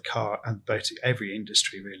boat, the car and boat, every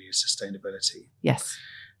industry really, is sustainability. Yes.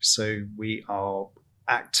 So we are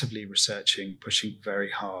actively researching, pushing very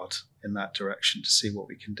hard in that direction to see what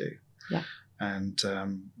we can do. Yeah. And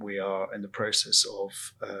we are in the process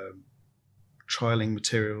of trialing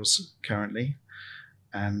materials currently,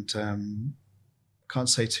 and can't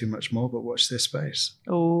say too much more, but watch this space.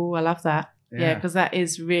 Oh, I love that. Yeah, because that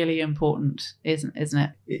is really important, isn't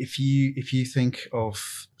it? If you think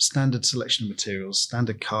of standard selection of materials,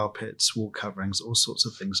 standard carpets, wall coverings, all sorts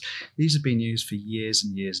of things, these have been used for years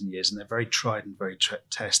and years and years, and they're very tried and very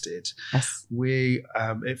tested. Yes.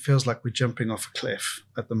 It feels like we're jumping off a cliff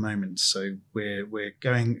at the moment. So we're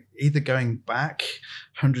going back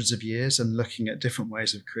hundreds of years and looking at different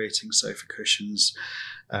ways of creating sofa cushions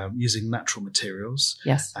using natural materials.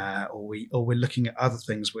 Yes. Or we're looking at other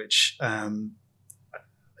things which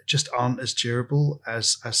just aren't as durable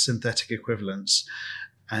as synthetic equivalents.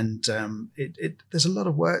 And there's a lot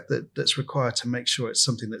of work that's required to make sure it's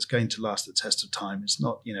something that's going to last the test of time. It's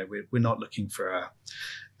not, we're not looking for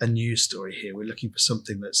a news story here. We're looking for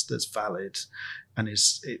something that's valid, and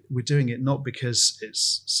we're doing it not because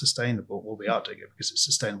it's sustainable. Well, we are doing it because it's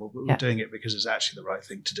sustainable, but we're doing it because it's actually the right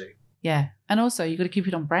thing to do. Yeah, and also you've got to keep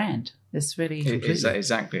it on brand. It's really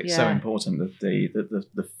exactly. It's so important that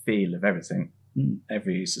the feel of everything,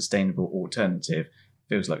 every sustainable alternative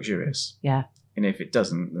feels luxurious. Yeah. And if it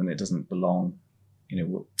doesn't, then it doesn't belong,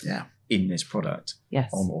 in this product. Yes.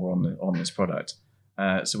 Or on this product.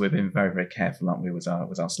 So we've been very, very careful, aren't we, with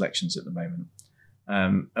our selections at the moment.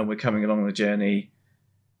 And we're coming along the journey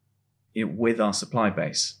with our supply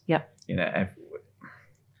base. Yep.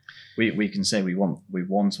 We can say we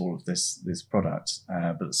want all of this product,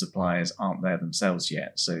 but the suppliers aren't there themselves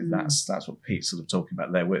yet. So that's what Pete's sort of talking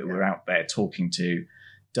about there. We're out there talking to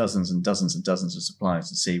dozens and dozens and dozens of suppliers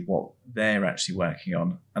to see what they're actually working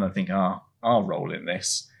on. And I think our role in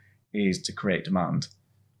this is to create demand.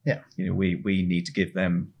 Yeah. We need to give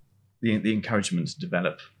them the encouragement to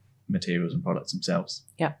develop materials and products themselves.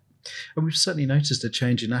 Yeah. And we've certainly noticed a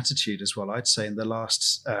change in attitude as well. I'd say in the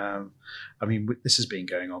last, this has been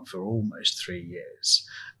going on for almost 3 years.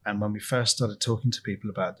 And when we first started talking to people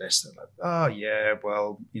about this, they're like, oh, yeah,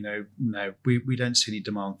 well, no, we don't see any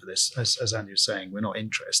demand for this. As Andy was saying, we're not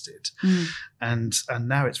interested. And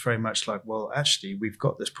now it's very much like, well, actually, we've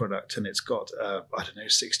got this product and it's got,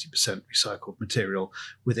 60% recycled material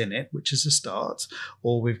within it, which is a start.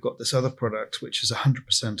 Or we've got this other product, which is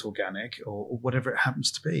 100% organic or whatever it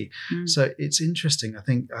happens to be. So it's interesting. I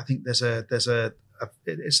think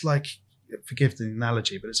it's like, forgive the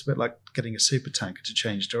analogy, but it's a bit like getting a super tanker to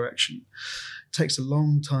change direction. It takes a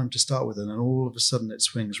long time to start with, and then all of a sudden it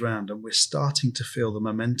swings round, and we're starting to feel the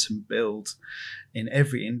momentum build in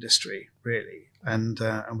every industry, really. And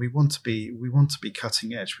we want to be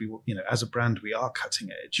cutting edge. As a brand, we are cutting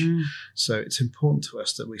edge. So it's important to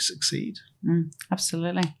us that we succeed.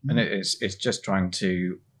 Absolutely. And it's just trying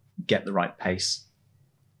to get the right pace.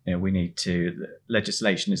 We need to. The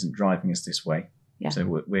legislation isn't driving us this way. Yeah. So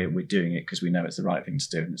we're doing it because we know it's the right thing to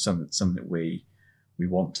do, and it's something that we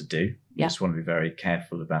want to do. We just want to be very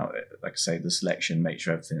careful about it. Like I say, the selection, make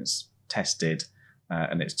sure everything's tested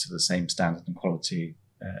and it's to the same standard and quality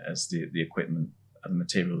as the equipment and the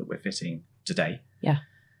material that we're fitting today. Yeah.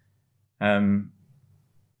 And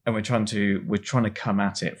we're trying to come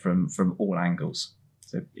at it from all angles.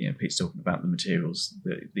 So Pete's talking about the materials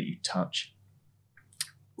that you touch.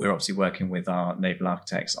 We're obviously working with our naval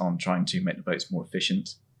architects on trying to make the boats more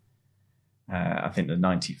efficient. I think the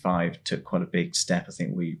 95 took quite a big step. I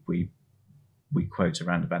think we quote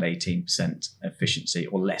around about 18% efficiency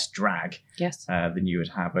or less drag than you would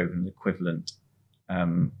have over an equivalent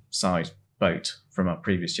size boat from our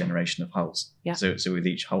previous generation of hulls. Yeah. So with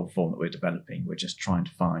each hull form that we're developing, we're just trying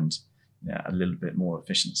to find a little bit more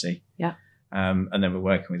efficiency. Yeah. And then we're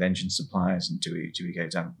working with engine suppliers, and do we go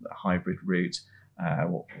down the hybrid route?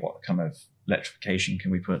 What kind of electrification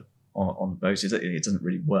can we put on the boats? It doesn't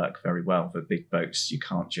really work very well for big boats. You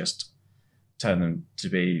can't just turn them to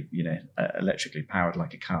be, electrically powered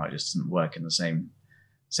like a car. It just doesn't work in the same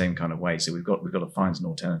kind of way. So we've got to find an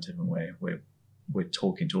alternative, and we're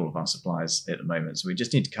talking to all of our suppliers at the moment. So we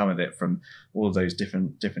just need to come at it from all of those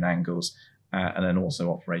different angles, and then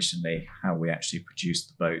also operationally how we actually produce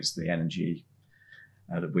the boats, the energy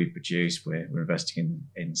that we produce. We're investing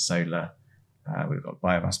in solar. We've got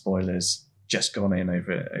biomass boilers just gone in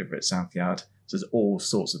over at South Yard. So there's all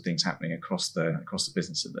sorts of things happening across the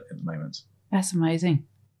business at the moment. That's amazing.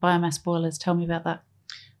 Biomass boilers. Tell me about that.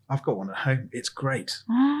 I've got one at home. It's great.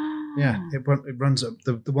 Yeah, it runs.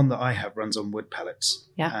 The one that I have runs on wood pellets.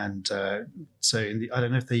 Yeah. And so I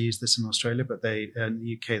don't know if they use this in Australia, but in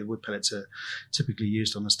the UK, the wood pellets are typically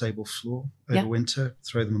used on a stable floor over winter.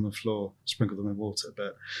 Throw them on the floor, sprinkle them with water.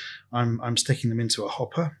 But I'm sticking them into a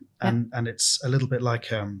hopper, and it's a little bit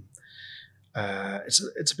like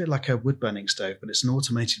it's a bit like a wood burning stove, but it's an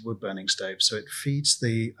automated wood burning stove. So it feeds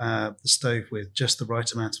the stove with just the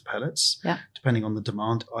right amount of pellets, depending on the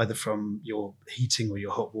demand, either from your heating or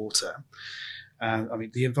your hot water. I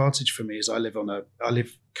mean, the advantage for me is I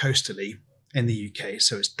live coastally in the UK,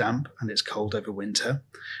 so it's damp and it's cold over winter,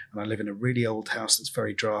 and I live in a really old house that's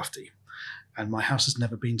very drafty, and my house has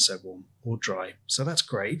never been so warm or dry, so that's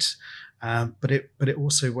great. But it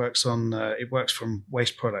also works on it works from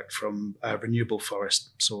waste product from renewable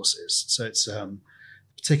forest sources. So it's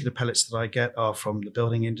particular pellets that I get are from the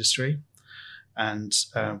building industry. And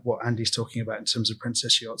what Andy's talking about in terms of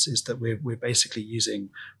Princess Yachts is that we're basically using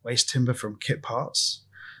waste timber from kit parts,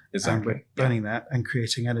 Exactly. and we're burning that and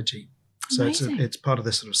creating energy. So it's part of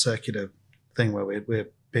this sort of circular thing where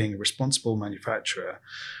we're being a responsible manufacturer,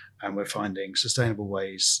 and we're finding sustainable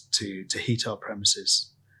ways to heat our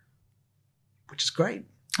premises, which is great.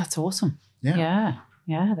 That's awesome. Yeah.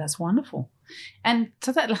 Yeah, that's wonderful. And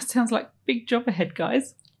so that sounds like a big job ahead,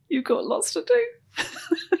 guys. You've got lots to do.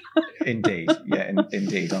 Indeed. Yeah,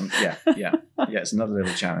 indeed. Yeah. It's another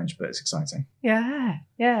little challenge, but it's exciting. Yeah.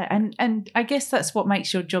 And I guess that's what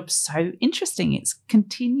makes your job so interesting. It's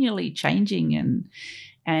continually changing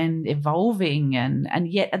and evolving,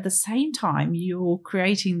 and yet at the same time you're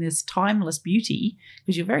creating this timeless beauty,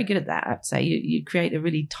 because you're very good at that. I'd say you create a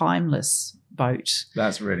really timeless boat.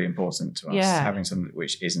 That's really important to us. Having something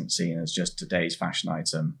which isn't seen as just today's fashion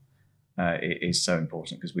item it is so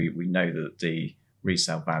important, because we know that the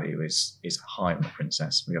resale value is high on the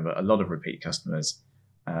Princess. We have a lot of repeat customers,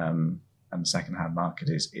 and the second-hand market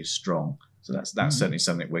is strong. So that's certainly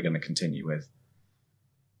something we're going to continue with.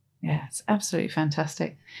 Yeah, it's absolutely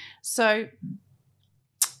fantastic. So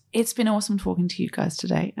it's been awesome talking to you guys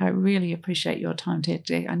today. I really appreciate your time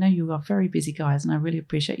today. I know you are very busy guys, and I really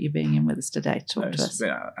appreciate you being in with us today to talk to us. It's been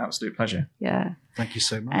an absolute pleasure. Yeah. Thank you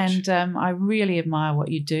so much. And I really admire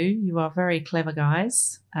what you do. You are very clever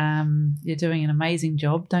guys. You're doing an amazing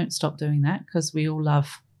job. Don't stop doing that, because we all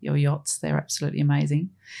love your yachts. They're absolutely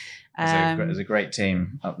amazing. There's a great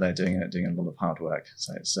team up there doing a lot of hard work.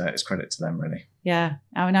 So it's credit to them, really. Yeah.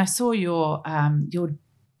 I mean, I saw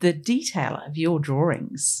the detail of your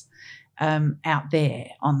drawings out there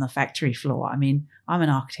on the factory floor. I mean, I'm an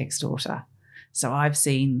architect's daughter, so I've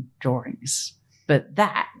seen drawings. But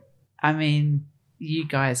that, I mean, you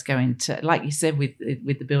guys go into, like you said, with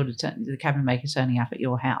the builder, the cabinet maker turning up at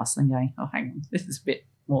your house and going, oh, hang on, this is a bit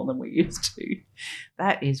more than we used to.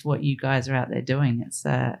 That is what you guys are out there doing. It's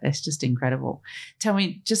just incredible. Tell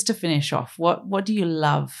me, just to finish off, what do you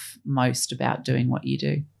love most about doing what you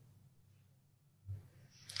do?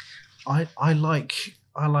 I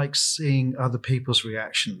like seeing other people's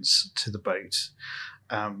reactions to the boat.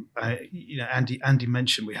 Andy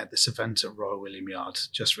mentioned we had this event at Royal William Yard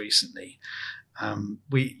just recently. I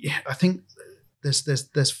think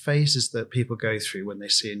there's phases that people go through when they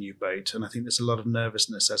see a new boat, and I think there's a lot of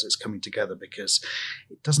nervousness as it's coming together, because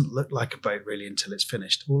it doesn't look like a boat really until it's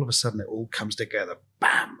finished. All of a sudden, it all comes together,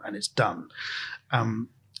 bam, and it's done.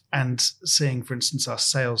 And seeing, for instance, our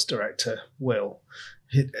sales director, Will,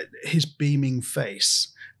 his beaming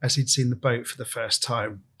face as he'd seen the boat for the first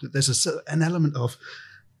time, there's an element of,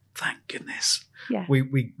 thank goodness. Yeah.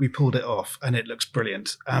 We pulled it off and it looks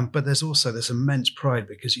brilliant. But there's also this immense pride,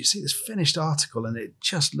 because you see this finished article and it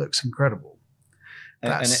just looks incredible.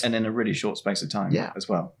 And in a really short space of time as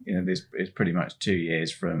well. This is pretty much 2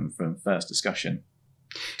 years from first discussion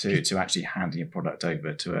to actually handing a product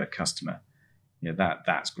over to a customer.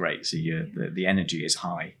 That's great. So the energy is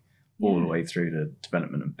high all the way through the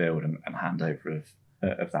development and build and handover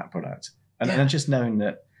of that product. And just knowing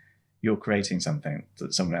that you're creating something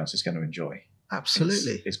that someone else is going to enjoy.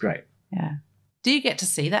 Absolutely. It's great. Yeah. Do you get to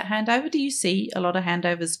see that handover? Do you see a lot of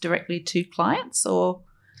handovers directly to clients, or?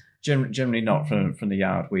 Generally not from the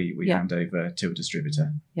yard. We hand over to a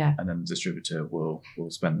distributor. Yeah. And then the distributor will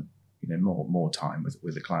spend more time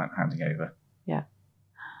with the client handing over. Yeah.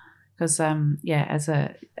 Because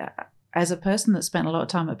as a person that spent a lot of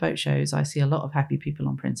time at boat shows, I see a lot of happy people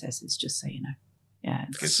on Princesses, just so you know. Yeah,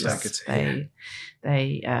 it's just, there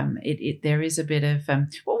is a bit of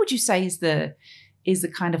what would you say is the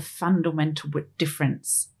kind of fundamental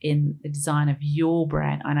difference in the design of your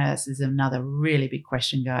brand? I know this is another really big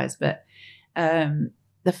question, guys, but the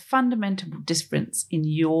fundamental difference in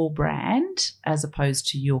your brand as opposed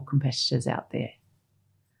to your competitors out there.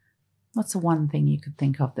 What's the one thing you could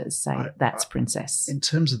think of that's Princess? In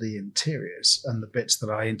terms of the interiors and the bits that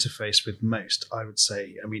I interface with most, I would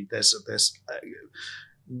say, I mean,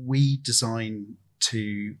 we design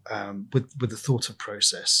to with the thought of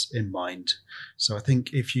process in mind. So I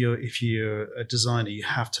think if you're a designer, you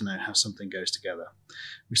have to know how something goes together.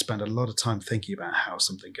 We spend a lot of time thinking about how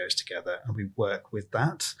something goes together, and we work with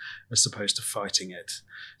that as opposed to fighting it.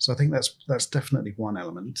 So I think that's definitely one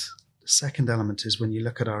element. The second element is when you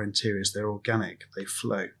look at our interiors, they're organic, they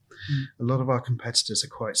flow. A lot of our competitors are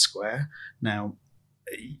quite square. Now,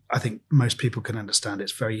 I think most people can understand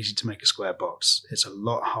it's very easy to make a square box. It's a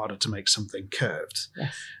lot harder to make something curved.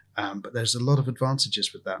 Yes. But there's a lot of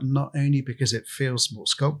advantages with that, not only because it feels more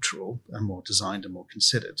sculptural and more designed and more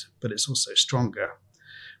considered, but it's also stronger,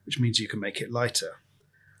 which means you can make it lighter.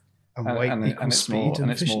 And weight equals speed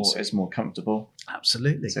and efficiency. It's more comfortable.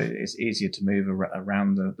 Absolutely. So it's easier to move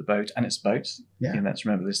around the boat, and it's a boat. Yeah. And let's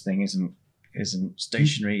remember, this thing isn't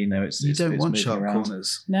stationary. You know, you don't want moving sharp around.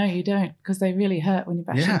 corners. No, you don't, because they really hurt when you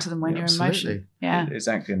bash into them when you're in motion. Yeah,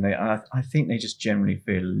 exactly. And I think they just generally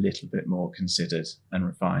feel a little bit more considered and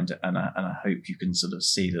refined. And I hope you can sort of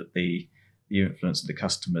see that the influence that the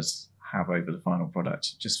customers have over the final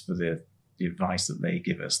product, just for the advice that they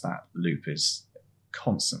give us, that loop is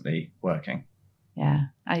constantly working. Yeah.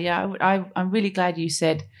 I'm really glad you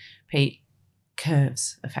said, Pete,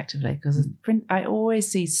 curves effectively, because I always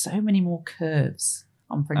see so many more curves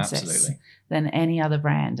on Princess Absolutely. than any other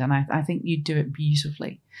brand, and I think you do it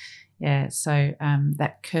beautifully. Yeah, so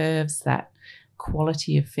that curves, that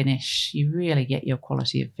quality of finish, you really get your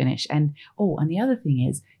quality of finish. And the other thing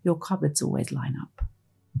is your cupboards always line up.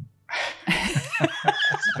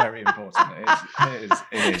 It's very important. It is.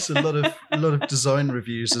 It's a lot of design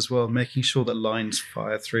reviews as well, making sure that lines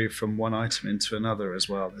fire through from one item into another as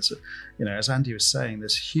well. There's as Andy was saying,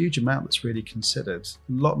 there's a huge amount that's really considered, a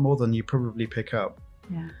lot more than you probably pick up.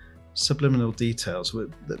 Yeah. Subliminal details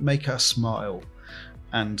that make us smile.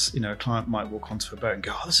 And a client might walk onto a boat and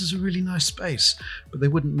go, "Oh, this is a really nice space," but they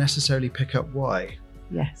wouldn't necessarily pick up why.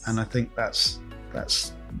 Yes. And I think that's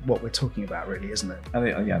what we're talking about, really, isn't it?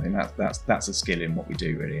 I think that's a skill in what we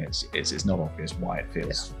do. Really, it's not obvious why it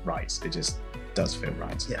feels right. It just does feel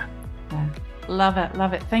right. Yeah. Love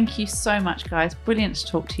it. Thank you so much, guys. Brilliant to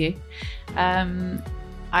talk to you.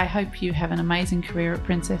 I hope you have an amazing career at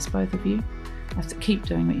Princess, both of you. Have to keep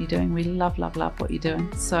doing what you're doing. We love what you're doing.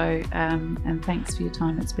 So, and thanks for your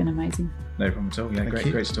time. It's been amazing. No problem at all. Yeah, great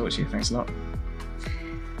to talk to you. Thanks a lot.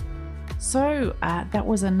 So that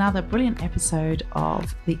was another brilliant episode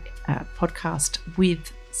of the podcast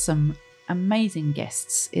with some amazing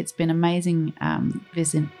guests. It's been amazing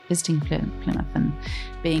visiting Plymouth and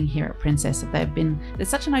being here at Princess. They're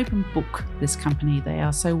such an open book, this company. They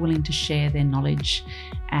are so willing to share their knowledge,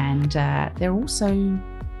 and they're also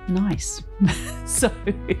nice. So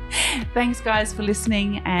thanks guys for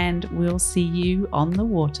listening, and we'll see you on the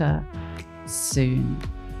water soon.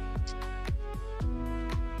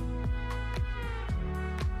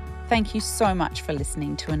 Thank you so much for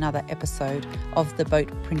listening to another episode of the Boat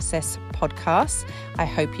Princess podcast. I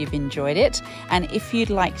hope you've enjoyed it. And if you'd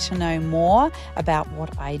like to know more about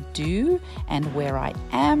what I do and where I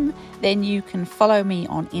am, then you can follow me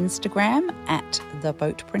on Instagram at The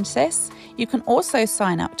Boat Princess. You can also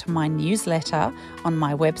sign up to my newsletter on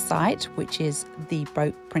my website, which is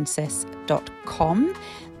theboatprincess.com.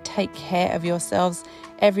 Take care of yourselves,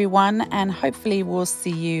 everyone, and hopefully we'll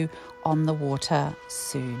see you on the water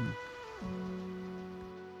soon.